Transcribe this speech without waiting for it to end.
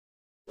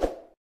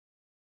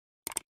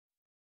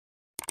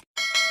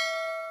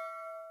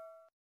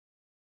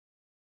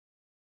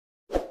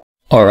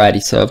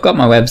Alrighty, so I've got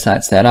my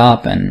website set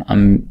up and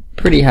I'm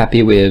pretty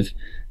happy with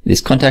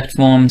this contact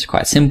form. It's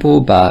quite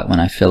simple, but when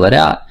I fill it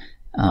out,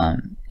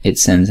 it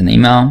sends an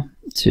email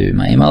to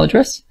my email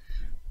address.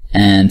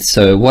 And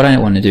so what I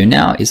want to do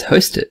now is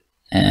host it.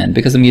 And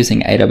because I'm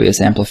using AWS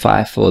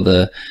Amplify for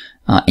the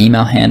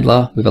email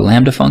handler with a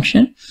Lambda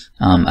function,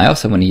 I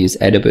also want to use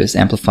AWS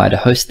Amplify to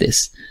host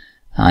this.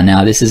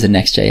 Now this is a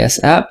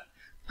Nextjs app,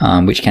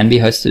 which can be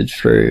hosted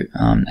through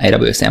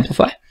AWS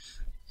Amplify.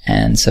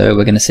 And so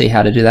we're going to see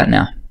how to do that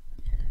now.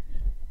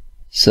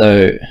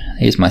 So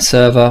here's my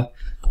server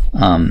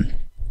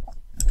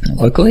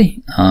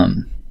locally.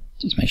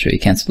 Just make sure you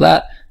cancel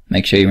that.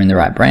 Make sure you're in the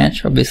right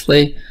branch,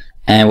 obviously.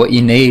 And what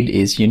you need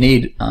is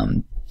to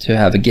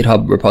have a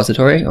GitHub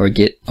repository or a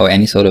Git or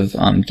any sort of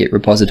Git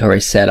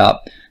repository set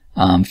up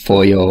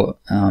for your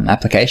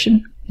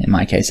application. In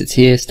my case, it's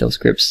here,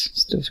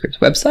 StillScripts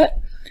website.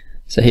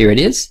 So here it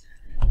is,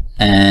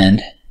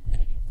 and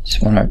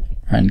just want to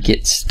run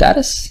git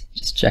status.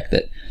 Just check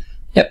that,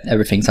 yep,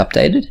 everything's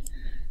updated.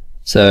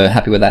 So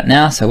happy with that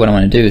now. So what I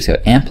want to do is go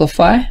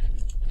Amplify,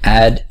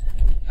 add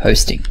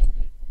hosting.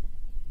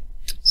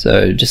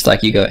 So just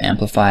like you go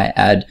Amplify,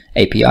 add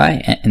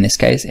API, in this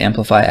case,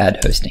 Amplify,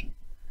 add hosting.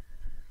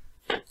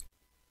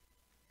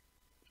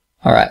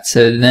 All right,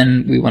 so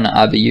then we want to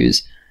either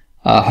use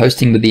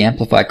hosting with the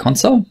Amplify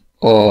console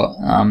or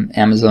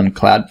Amazon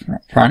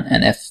CloudFront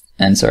and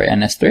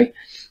S3.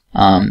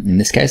 In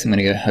this case, I'm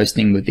going to go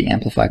hosting with the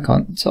Amplify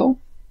console.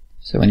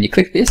 So when you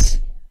click this,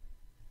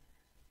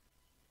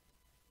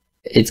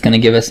 it's going to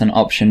give us an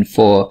option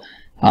for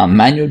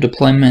manual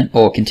deployment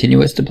or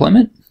continuous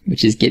deployment,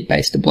 which is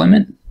Git-based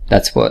deployment.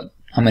 That's what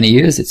I'm going to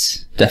use.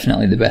 It's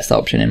definitely the best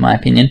option in my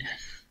opinion.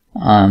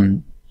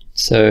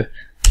 So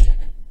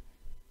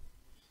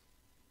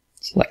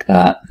select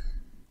that.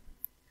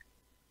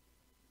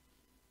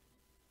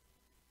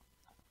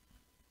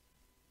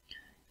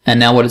 And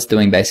now what it's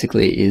doing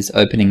basically is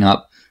opening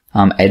up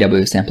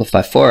AWS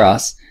Amplify for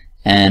us,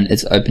 and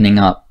it's opening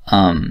up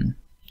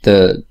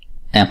the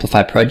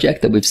Amplify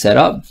project that we've set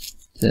up,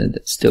 the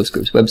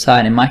StillScripts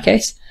website in my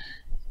case,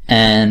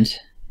 and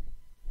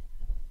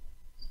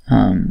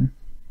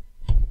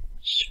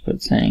what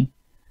it's saying.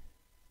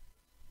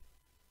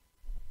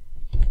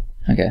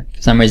 Okay,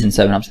 for some reason it's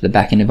open up to the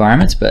backend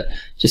environments, but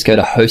just go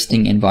to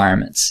hosting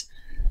environments,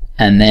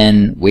 and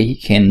then we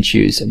can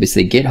choose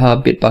obviously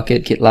GitHub,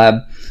 Bitbucket,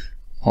 GitLab,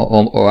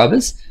 or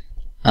others.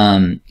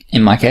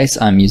 In my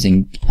case, I'm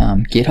using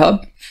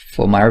GitHub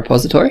for my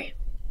repository,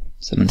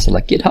 so I'm going to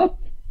select GitHub.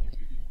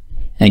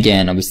 And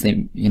again,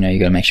 obviously, you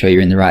got to make sure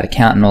you're in the right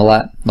account and all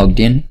that, logged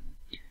in.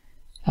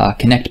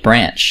 Connect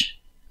branch.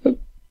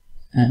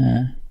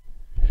 I'm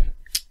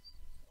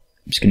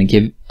just going to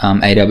give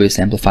AWS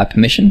Amplify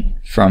permission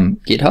from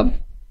GitHub.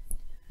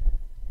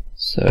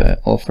 So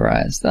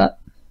authorize that.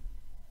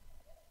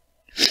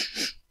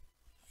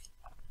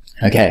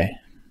 Okay.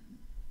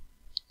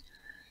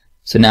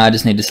 So now I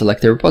just need to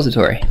select the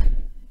repository.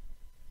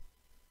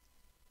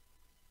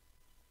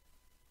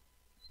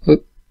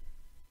 Whoop.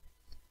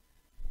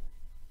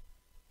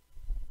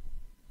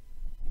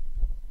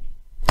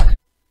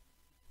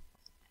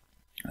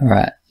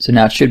 Alright, so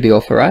now it should be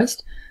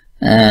authorized,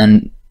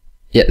 and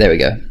yeah, there we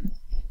go.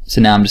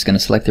 So now I'm just going to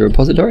select the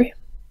repository,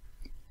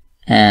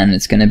 and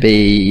it's going to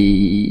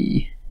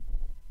be,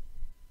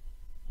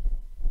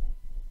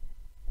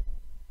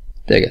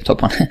 there you go,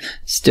 top one,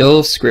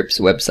 StillScripts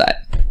website.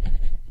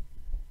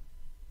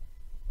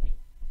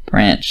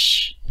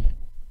 Branch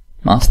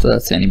master,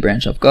 that's the only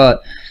branch I've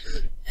got,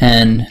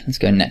 and let's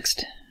go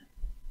next.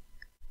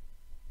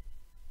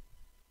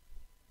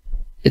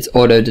 It's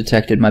auto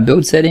detected my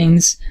build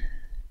settings,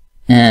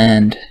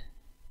 and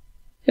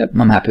yep,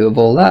 I'm happy with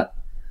all that.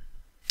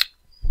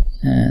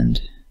 And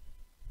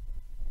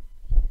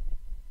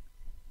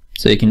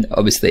so you can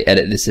obviously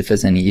edit this if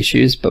there's any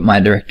issues, but my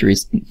directory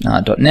is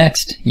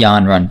 .next,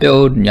 yarn run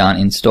build, and yarn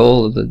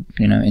install, the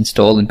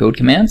install and build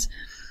commands,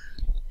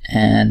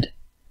 and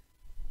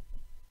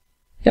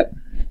yep.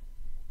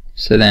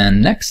 So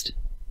then next.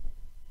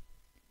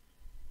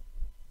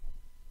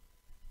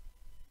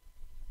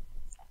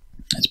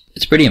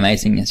 It's pretty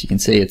amazing, as you can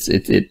see.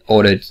 It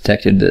auto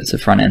detected that it's a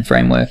front end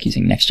framework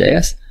using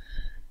Nextjs.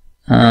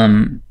 Yeah.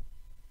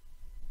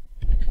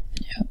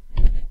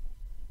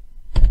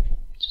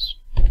 Just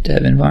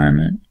dev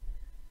environment.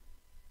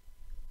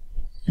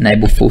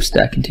 Enable full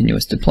stack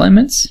continuous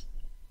deployments.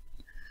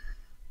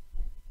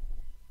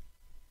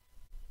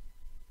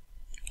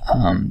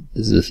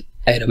 This is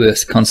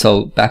AWS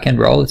console backend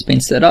role that's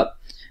been set up.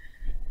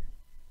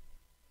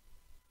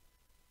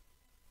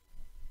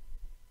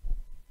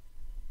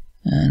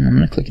 And I'm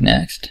going to click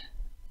next.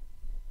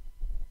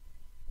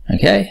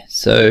 Okay,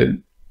 so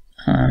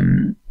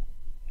you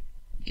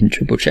can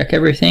triple check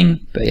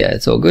everything, but yeah,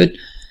 it's all good.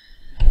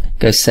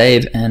 Go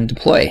save and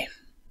deploy.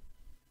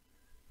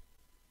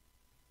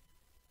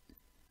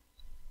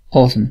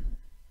 Awesome.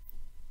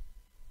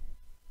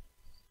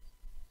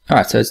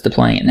 Alright, so it's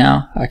deploying it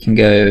now. I can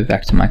go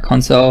back to my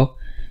console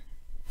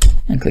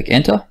and click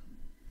enter.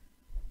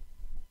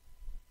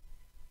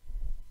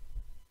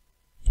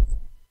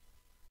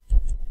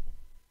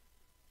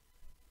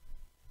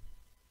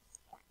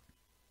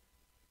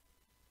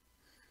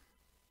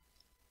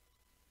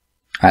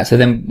 Alright, so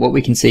then what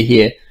we can see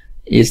here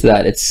is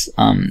that it's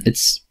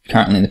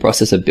currently in the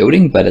process of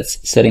building, but it's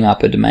setting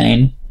up a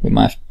domain with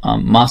my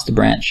master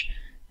branch,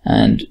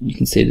 and you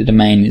can see the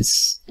domain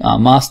is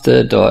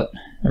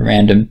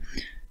master.random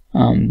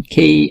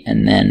key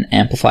and then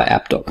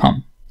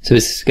amplifyapp.com. So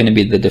this is going to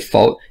be the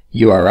default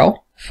URL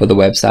for the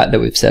website that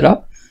we've set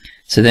up.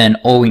 So then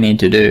all we need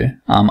to do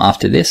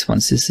after this,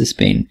 once this has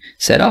been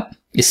set up,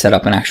 is set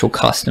up an actual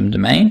custom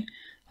domain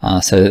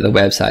so that the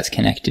website's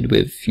connected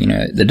with,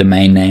 the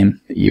domain name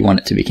that you want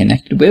it to be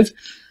connected with,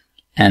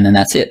 and then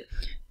that's it.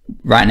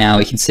 Right now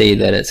we can see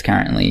that it's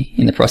currently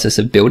in the process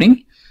of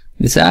building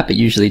this app. It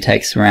usually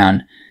takes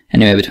around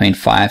anywhere between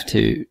 5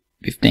 to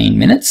 15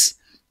 minutes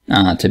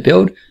to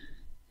build,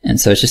 and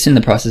so it's just in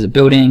the process of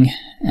building,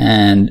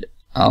 and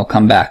I'll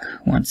come back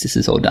once this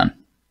is all done.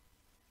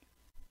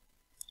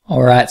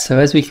 Alright, so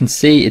as we can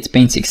see, it's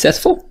been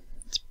successful.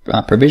 It's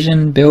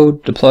provisioned,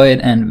 build, deployed,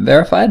 and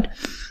verified.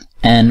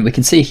 And we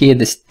can see here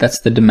that's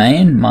the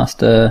domain,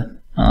 master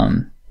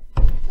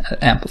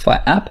Amplify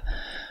app.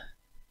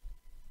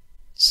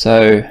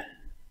 So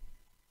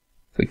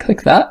if we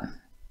click that,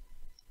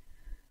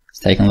 it's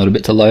taking a little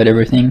bit to load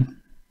everything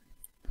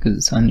because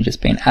it's only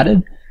just been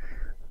added.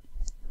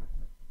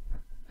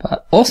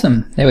 But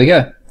awesome, there we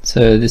go.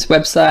 So this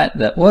website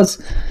that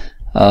was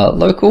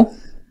local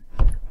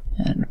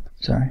and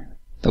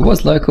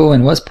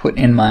was put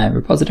in my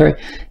repository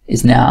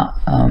is now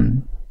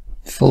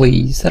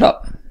fully set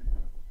up,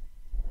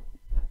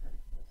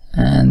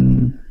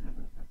 and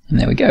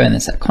there we go. And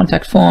there's that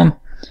contact form.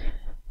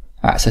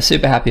 All right, so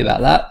super happy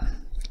about that.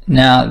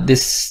 Now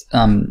this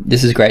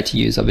is great to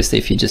use, obviously,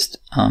 if you're just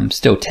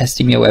still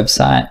testing your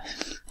website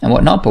and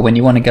whatnot. But when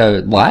you want to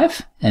go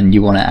live and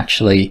you want to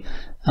actually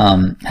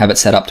have it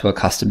set up to a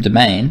custom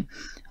domain,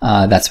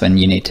 that's when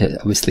you need to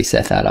obviously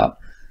set that up.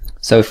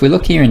 So if we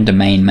look here in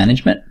domain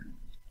management,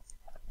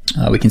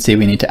 we can see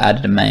we need to add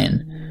a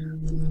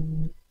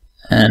domain,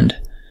 and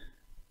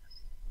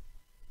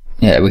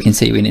yeah, we can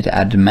see we need to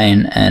add a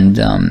domain, and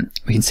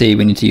we can see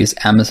we need to use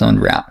Amazon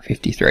Route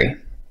 53.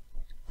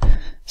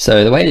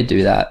 So the way to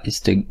do that is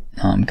to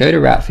go to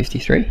Route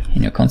 53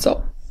 in your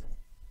console.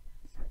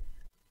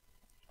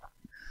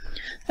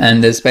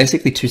 And there's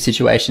basically two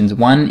situations.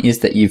 One is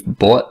that you've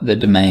bought the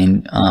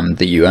domain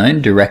that you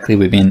own directly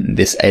within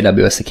this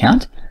AWS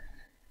account.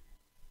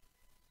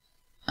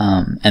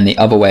 And the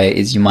other way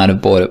is you might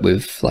have bought it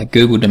with like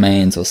Google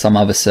Domains or some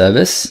other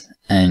service,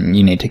 and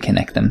you need to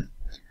connect them.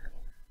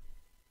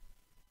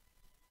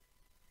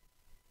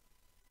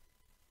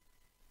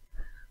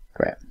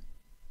 Great.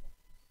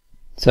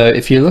 So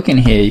if you look in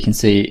here, you can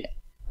see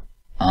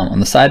on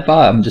the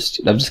sidebar, I've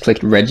just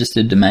clicked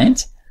registered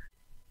domains,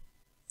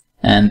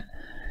 and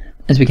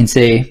as we can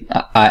see,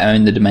 I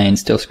own the domain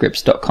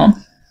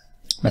stillscripts.com.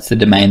 That's the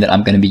domain that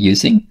I'm going to be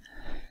using.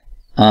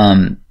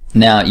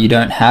 Now, you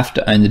don't have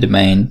to own the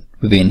domain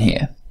within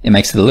here. It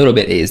makes it a little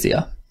bit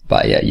easier,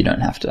 but yeah, you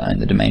don't have to own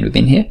the domain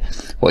within here.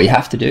 What you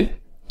have to do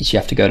is you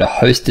have to go to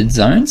hosted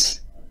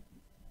zones.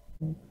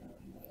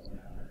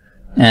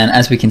 And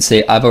as we can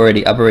see, I've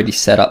already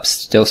set up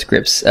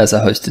stillscripts as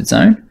a hosted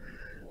zone.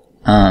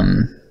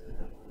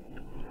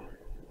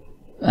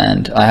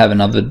 And I have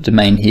another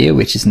domain here,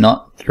 which is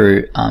not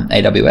through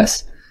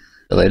AWS.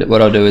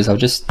 What I'll do is I'll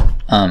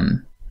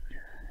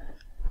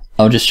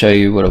just show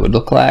you what it would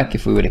look like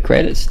if we were to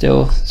create it.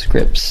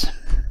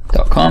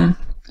 Stillscripts.com.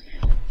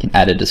 You can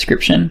add a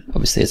description.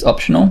 Obviously, it's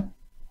optional,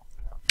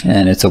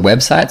 and it's a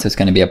website, so it's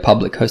going to be a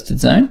public hosted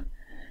zone.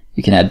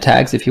 You can add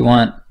tags if you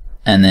want,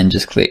 and then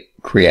just click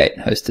Create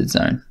Hosted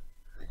Zone.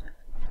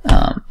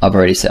 I've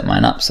already set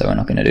mine up, so we're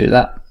not going to do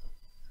that.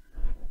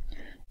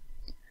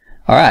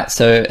 Alright,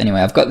 so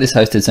anyway, I've got this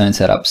hosted zone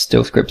set up,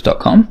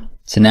 stillscripts.com.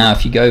 So now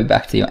if you go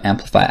back to your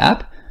Amplify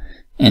app,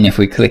 and if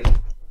we click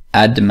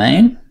Add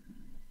Domain,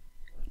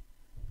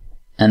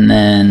 and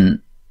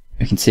then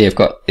you can see I've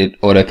got it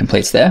auto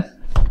completes there.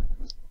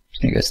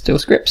 Just going to go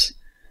stillscripts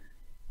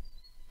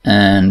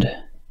and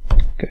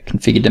go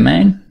configure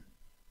domain.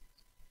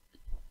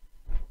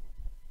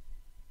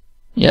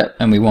 Yep,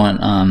 and we want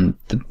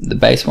the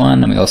base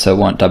one, and we also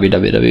want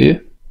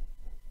www.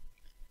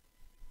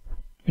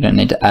 We don't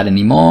need to add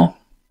any more.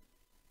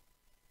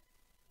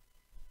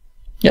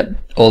 Yep,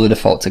 all the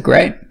defaults are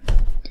great.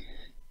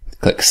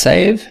 Click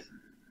Save.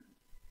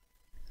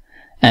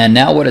 And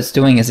now what it's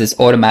doing is it's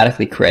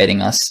automatically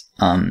creating us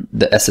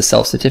the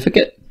SSL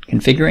certificate,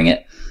 configuring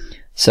it.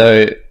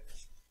 So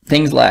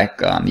things like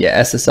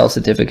SSL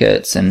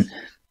certificates and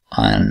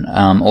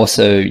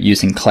also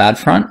using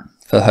CloudFront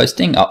for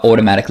hosting are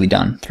automatically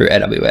done through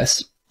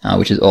AWS,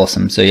 which is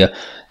awesome. So you're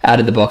out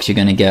of the box, you're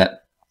going to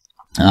get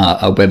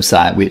a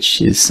website which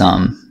is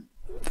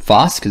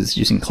fast because it's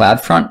using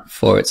CloudFront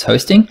for its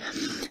hosting,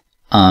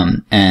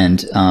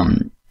 and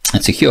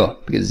it's secure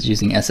because it's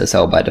using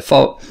SSL by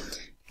default.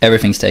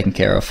 Everything's taken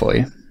care of for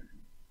you.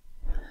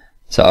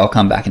 So I'll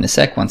come back in a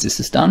sec once this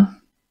is done.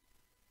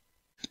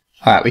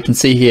 Alright, we can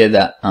see here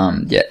that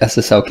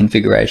SSL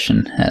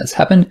configuration has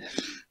happened,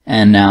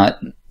 and now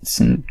it's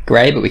in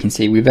gray, but we can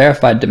see we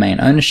verified domain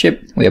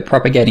ownership. We are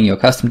propagating your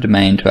custom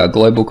domain to our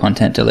global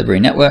content delivery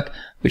network,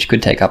 which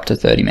could take up to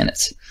 30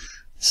 minutes.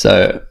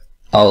 So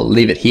I'll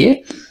leave it here.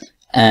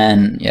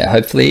 And yeah,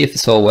 hopefully if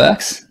this all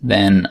works,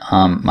 then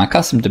my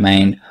custom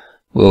domain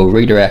will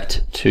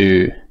redirect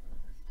to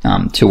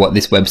what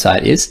this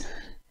website is.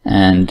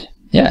 And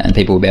yeah, and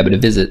people will be able to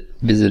visit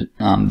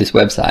this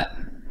website.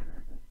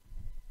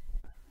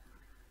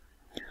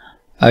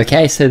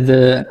 Okay, so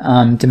the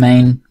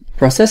domain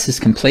process is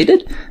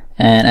completed,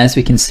 and as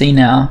we can see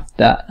now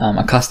that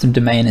a custom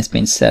domain has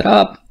been set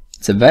up,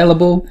 it's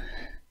available.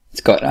 It's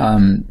got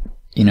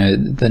you know,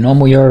 the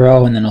normal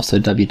URL and then also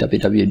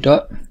www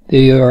dot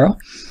the URL,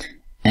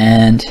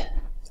 and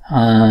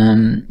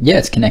yeah,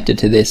 it's connected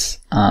to this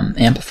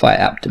Amplify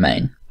app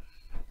domain,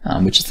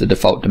 which is the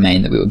default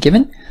domain that we were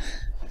given.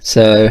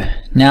 So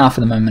now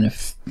for the moment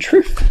of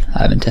truth,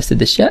 I haven't tested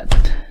this yet.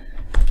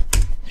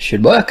 It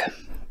should work.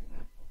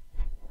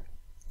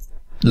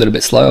 A little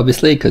bit slow,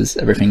 obviously, because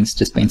everything's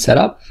just been set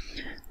up.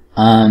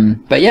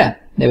 But yeah,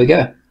 there we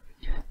go.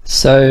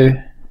 So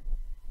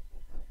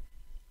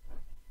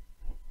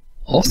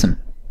awesome.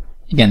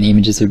 Again, the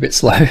images are a bit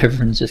slow.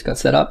 Everyone's just got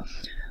set up.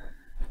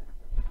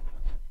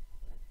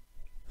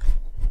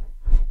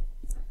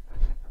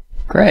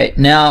 Great.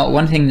 Now,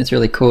 one thing that's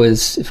really cool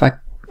is if I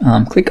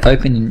click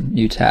open in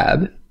new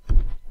tab.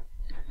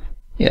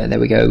 Yeah,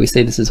 there we go. We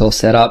see this is all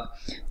set up.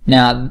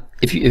 Now,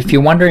 if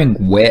you're wondering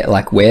where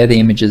the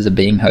images are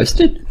being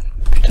hosted,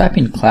 type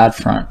in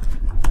CloudFront.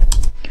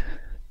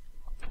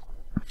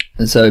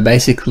 So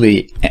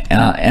basically,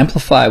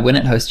 Amplify, when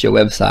it hosts your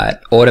website,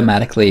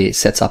 automatically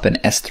sets up an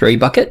S3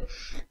 bucket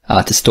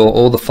to store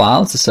all the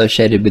files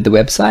associated with the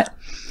website.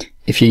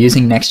 If you're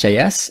using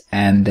Nextjs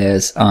and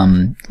there's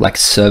like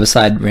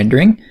server-side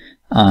rendering,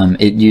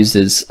 it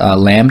uses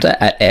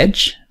Lambda at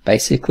edge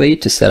basically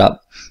to set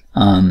up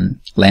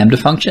Lambda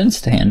functions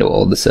to handle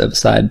all the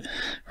server-side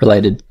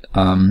related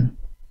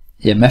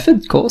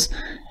method calls,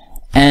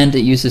 and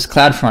it uses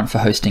CloudFront for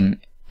hosting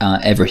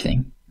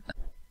everything.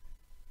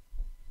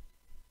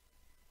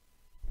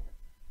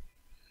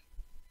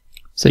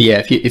 So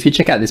yeah, if you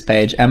check out this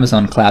page,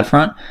 Amazon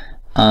CloudFront,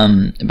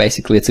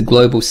 basically it's a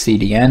global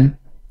CDN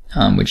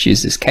which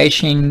uses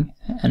caching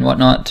and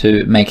whatnot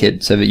to make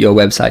it so that your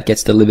website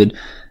gets delivered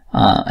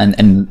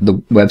and the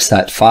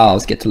website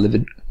files get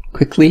delivered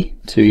quickly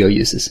to your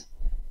users.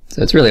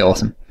 So it's really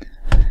awesome.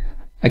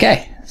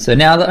 Okay, so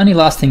now the only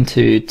last thing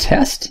to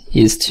test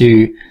is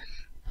to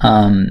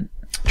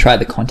try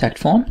the contact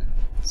form.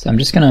 So I'm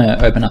just going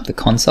to open up the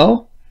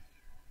console.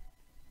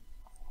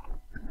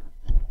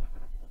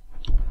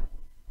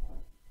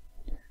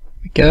 There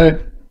we go.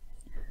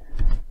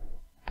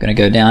 I'm going to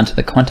go down to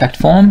the contact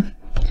form,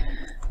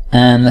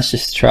 and let's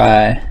just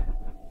try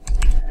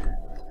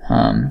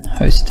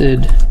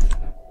hosted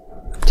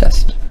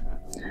test.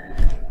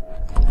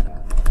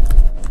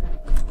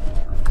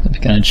 I'm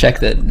going to check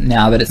that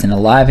now that it's in a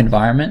live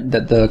environment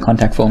that the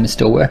contact form is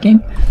still working.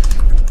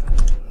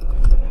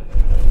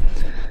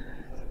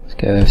 Let's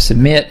go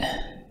submit.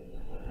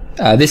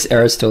 This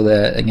error is still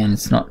there. Again,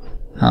 it's not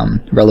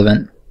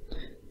relevant.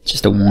 It's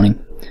just a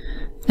warning.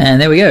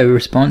 And there we go.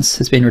 Response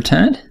has been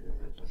returned.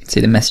 You can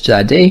see the message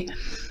ID,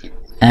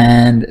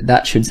 and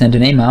that should send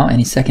an email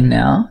any second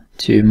now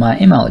to my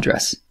email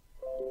address.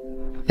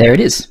 There it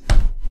is.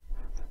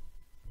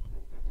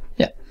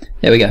 Yeah,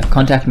 there we go.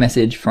 Contact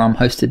message from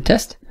hosted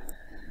test.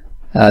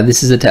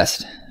 This is a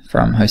test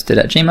from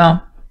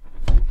hosted@gmail.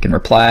 You can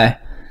reply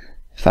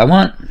if I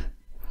want,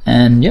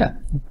 and yeah,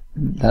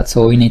 that's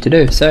all we need to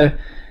do. So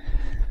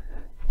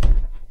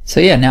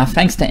yeah, now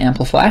thanks to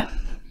Amplify,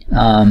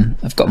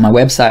 I've got my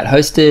website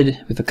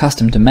hosted with a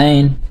custom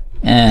domain,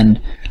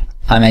 and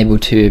I'm able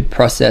to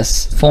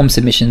process form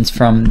submissions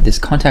from this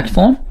contact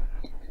form.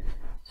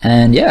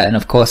 And yeah, and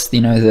of course, you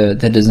know,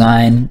 the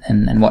design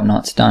and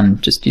whatnot's done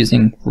just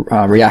using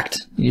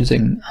React,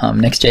 using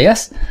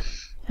Nextjs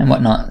and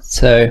whatnot.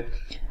 So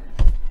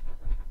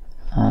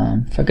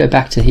if I go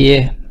back to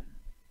here,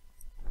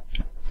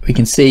 we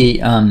can see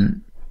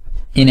in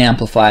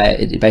Amplify,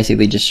 it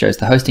basically just shows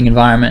the hosting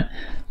environment,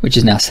 which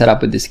is now set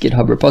up with this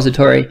GitHub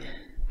repository.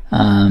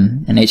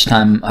 And each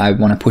time I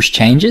want to push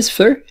changes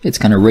through, it's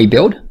going to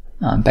rebuild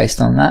based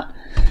on that.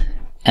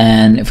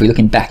 And if we look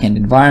in backend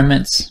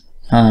environments,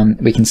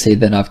 we can see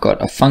that I've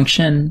got a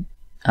function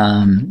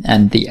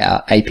and the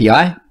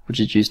API,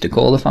 which is used to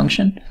call the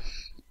function.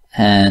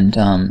 And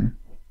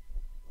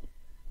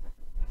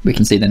we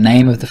can see the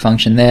name of the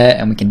function there,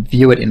 and we can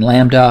view it in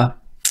Lambda.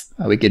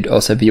 We could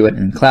also view it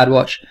in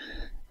CloudWatch.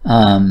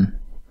 And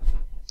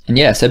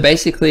yeah, so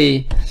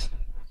basically,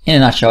 in a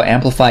nutshell,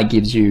 Amplify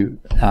gives you,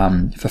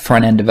 for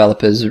front-end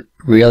developers,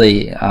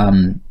 really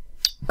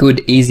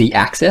good, easy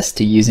access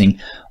to using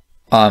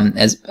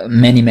as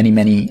many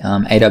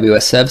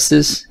AWS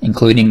services,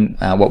 including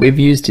what we've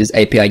used is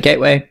API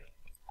Gateway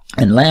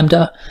and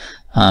Lambda,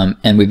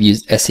 and we've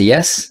used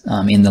SES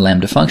in the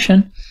Lambda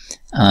function.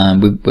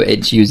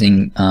 It's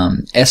using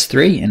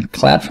S3 and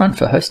CloudFront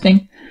for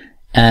hosting,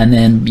 and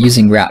then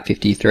using Route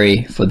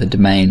 53 for the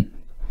domain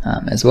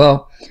as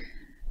well.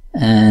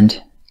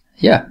 And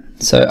yeah,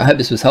 so I hope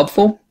this was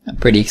helpful. I'm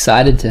pretty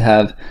excited to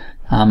have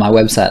my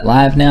website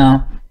live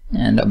now,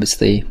 and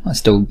obviously I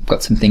still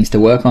got some things to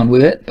work on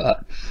with it,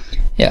 but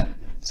yeah,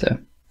 so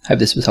hope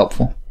this was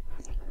helpful.